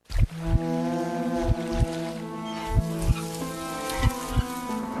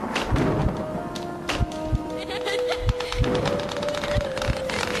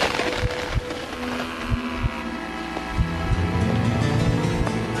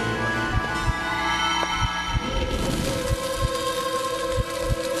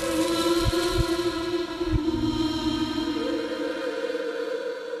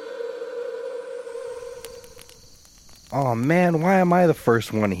Oh, man, why am I the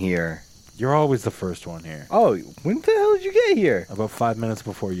first one here? You're always the first one here. Oh, when the hell did you get here? About 5 minutes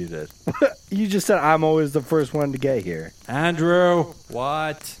before you did. You just said I'm always the first one to get here. Andrew,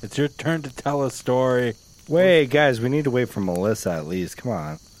 What? it's your turn to tell a story. Wait, guys, we need to wait for Melissa at least. Come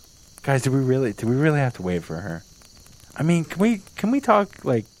on. Guys, do we really have to wait for her? I mean, can we talk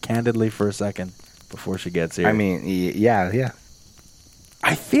like candidly for a second before she gets here? I mean, yeah.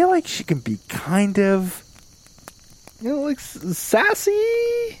 I feel like she can be kind of Like sassy.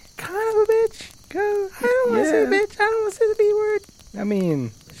 a bitch. I don't want to say bitch. I don't want to say the B word. I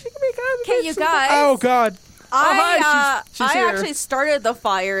mean, She can be kind of a Okay, bitch. you guys. Oh God. hi, she's I here. actually started the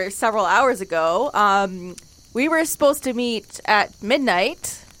fire several hours ago. We were supposed to meet at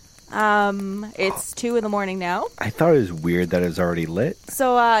midnight. It's 2 a.m. now. I thought it was weird that it was already lit.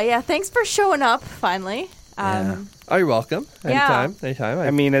 So, thanks for showing up, finally. Oh, you're welcome. Yeah. Anytime. I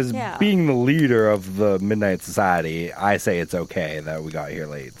mean, as Yeah. being the leader of the Midnight Society, I say it's okay that we got here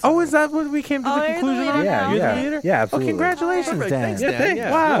late. so- Oh, is that what we came to Oh, the you're the conclusion leader on? now? You're Yeah, the leader? yeah, Oh, absolutely. congratulations, Perfect. Dan. Thanks, Dan. thanks.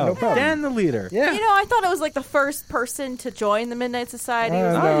 Yeah. Wow, no problem. Dan the leader. Yeah. You know, I thought it was like the first person to join the Midnight Society. Oh,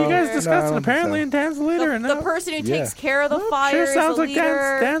 was Oh, No, you guys no, discussed I it don't think apparently, so. and Dan's the leader. and the now- person who Yeah. takes care of the Well, fire sure is sounds the like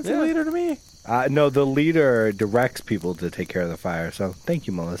leader. Dan's the leader to me. No, the leader directs people to take care of the fire. So thank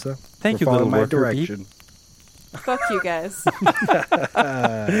you, Melissa. Thank for you, little following my worker direction. Fuck you guys.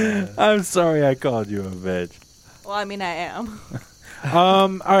 I'm sorry I called you a bitch. Well, I mean, I am.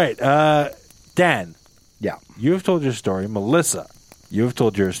 All right, Dan, Yeah. you have told your story. Melissa, you have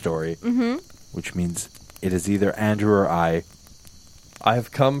told your story, which means it is either Andrew or I. I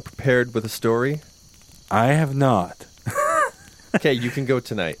have come prepared with a story. I have not. Okay, you can go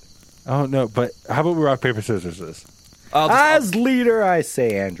tonight. Oh, no, but how about we rock, paper, scissors this? As leader, I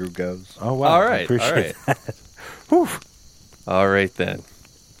say Andrew goes. Oh, wow. All I right, appreciate all that. Whew. All right, then.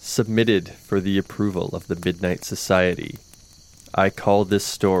 Submitted for the approval of the Midnight Society, I call this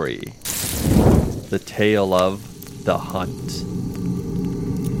story The Tale of the Hunt.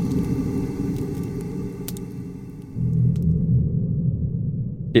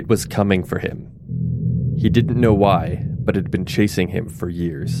 It was coming for him. He didn't know why, but it had been chasing him for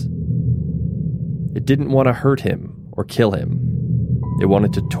years. It didn't want to hurt him or kill him. It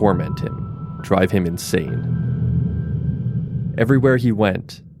wanted to torment him, drive him insane. Everywhere he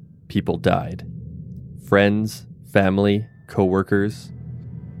went, people died. Friends, family, co-workers.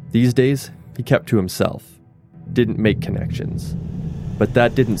 These days, he kept to himself, didn't make connections. But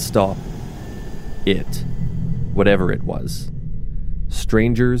that didn't stop it, whatever it was.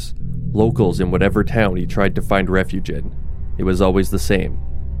 Strangers, locals in whatever town he tried to find refuge in, it was always the same.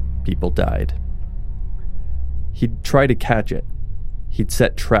 People died. He'd try to catch it. He'd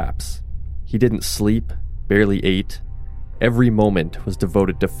set traps. He didn't sleep, barely ate. Every moment was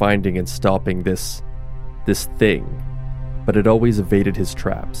devoted to finding and stopping this thing, but it always evaded his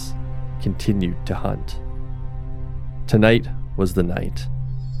traps, continued to hunt. Tonight was the night.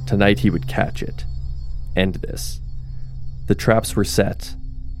 Tonight he would catch it. End this. The traps were set.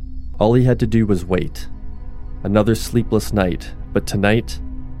 All he had to do was wait. Another sleepless night, but tonight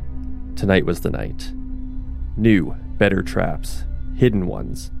was the night. New, better traps, hidden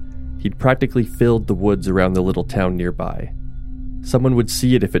ones. He'd practically filled the woods around the little town nearby. Someone would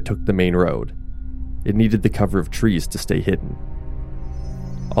see it if it took the main road. It needed the cover of trees to stay hidden.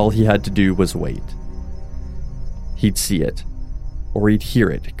 All he had to do was wait. He'd see it, or he'd hear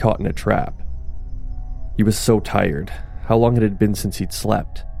it caught in a trap. He was so tired. How long it had been since he'd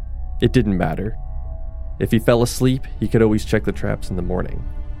slept? It didn't matter. If he fell asleep, he could always check the traps in the morning.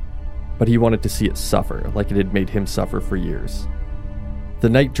 But he wanted to see it suffer like it had made him suffer for years. The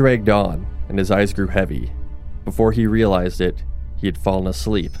night dragged on, and his eyes grew heavy. Before he realized it, he had fallen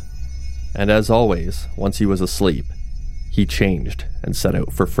asleep. And as always, once he was asleep, he changed and set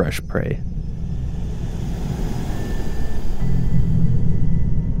out for fresh prey.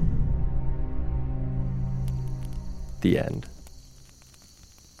 The end.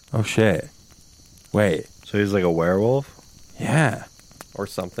 Oh, shit. Wait. So he's like a werewolf? Yeah. Or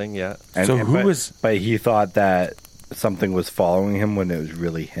something, yeah. So who but, was- But he thought that something was following him when it was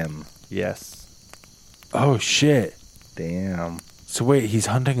really him. Yes. Oh, shit. Damn. So wait, he's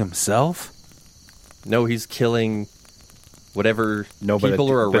hunting himself? No, he's killing whatever No, but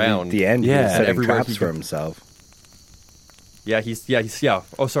people are but around. At the end, Yeah, he was setting everywhere traps he for could- himself. Yeah.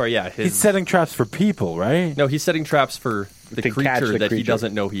 Oh, sorry, yeah. He's setting traps for people, right? No, he's setting traps for the To catch creature the that he creature.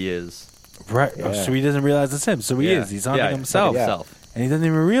 doesn't know he is. Right. Oh, Yeah. so he doesn't realize it's him. So he is. He's hunting himself. Yeah. And he doesn't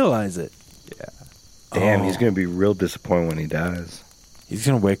even realize it. Yeah. Damn, Oh. he's going to be real disappointed when he dies. He's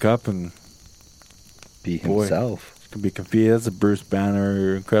going to wake up and Be Boy. himself. he's going to be confused. That's a Bruce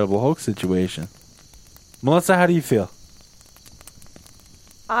Banner Incredible Hulk situation. Melissa, how do you feel?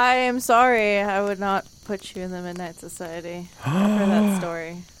 I am sorry. I would not put you in the Midnight Society for that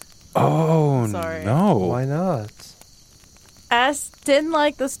story. Oh, Sorry. no. Why not? Ash didn't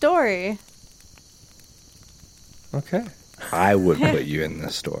like the story. Okay. I would put you in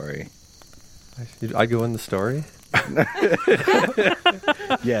this story. I go in the story.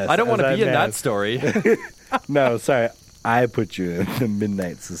 Yes. I don't want to as be in may that have- story. No, sorry. I put you in the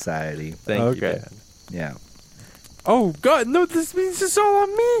Midnight Society. Thank you, Okay. Dan. Yeah. Oh, God, no, this means it's all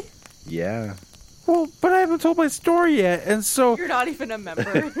on me. Yeah. Well, but I haven't told my story yet, and so You're not even a member.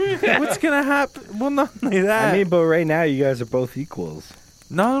 what's going to happen? Well, not only that. I mean, but right now you guys are both equals.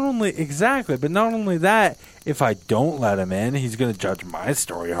 Not only but not only that, if I don't let him in, he's going to judge my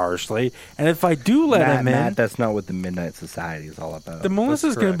story harshly. And if I do let him in, Matt, that's not what the Midnight Society is all about. then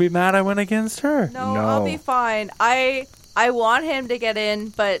Melissa's going to be mad I went against her. No, No. I'll be fine. I want him to get in,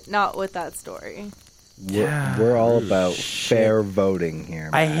 but not with that story. We're all about Shit. fair voting here.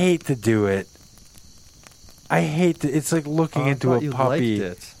 I Matt. hate to do it. I hate to. It's like looking Oh, I into thought a you puppy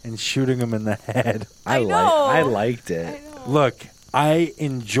liked it. and shooting him in the head. I know. I liked it. I know. Look, I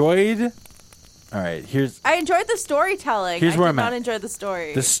enjoyed. All right, I enjoyed the storytelling. Here's I where did I'm not at. enjoy the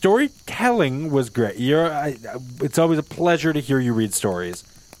story. the storytelling was great. It's always a pleasure to hear you read stories.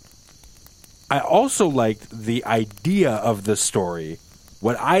 I also liked the idea of the story.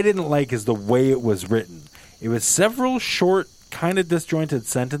 What I didn't like is the way it was written. It was several short, kind of disjointed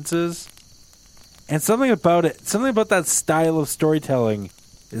sentences, and something about that style of storytelling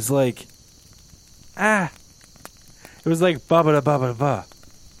is like, it was like ba ba da ba ba da ba,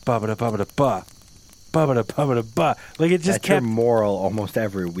 ba ba da ba ba da ba, ba ba da ba ba da ba. Like it just That's your kept. moral almost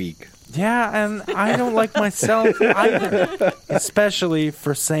every week. Yeah, and I don't like myself either, especially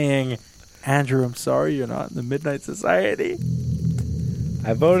for saying, Andrew, I'm sorry you're not in the Midnight Society.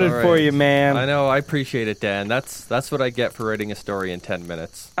 I voted All for right. you, man. I know. I appreciate it, Dan. That's what I get for writing a story in 10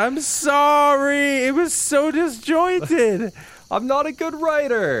 minutes. I'm sorry. It was so disjointed. I'm not a good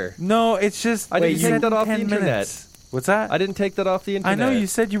writer. No, it's just I didn't you take said that off the 10 internet. minutes. What's that? I didn't take that off the I internet. know you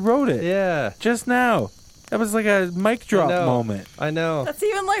said you wrote it. Yeah. Just now. That was like a mic drop I know. moment. I know. That's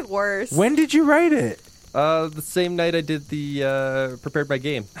even like worse. When did you write it? The same night I did the prepared my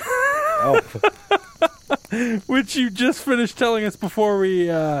game. Oh, Which you just finished telling us before we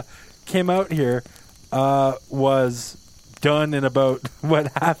came out here was done in about,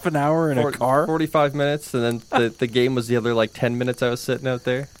 half an hour in a car? 45 minutes, and then the game was the other 10 minutes I was sitting out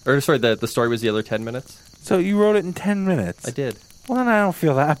there. Or sorry, the story was the other 10 minutes. So you wrote it in 10 minutes? I did. Well, then I don't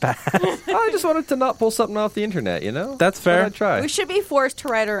feel that bad. I just wanted to not pull something off the internet, you know? That's fair. Thought I'd try. We should be forced to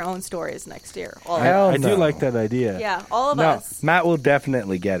write our own stories next year. All of Hell us. I do no. like that idea. Yeah, all of no. us. Matt will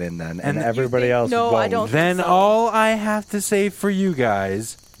definitely get in then, and And everybody think- else no, won't. I don't. Then So- all I have to say for you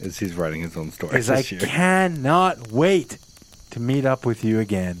guys Is he's writing his own story is I this year. cannot wait to meet up with you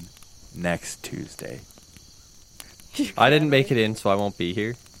again next Tuesday. I didn't make it in, so I won't be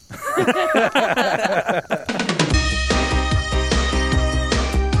here.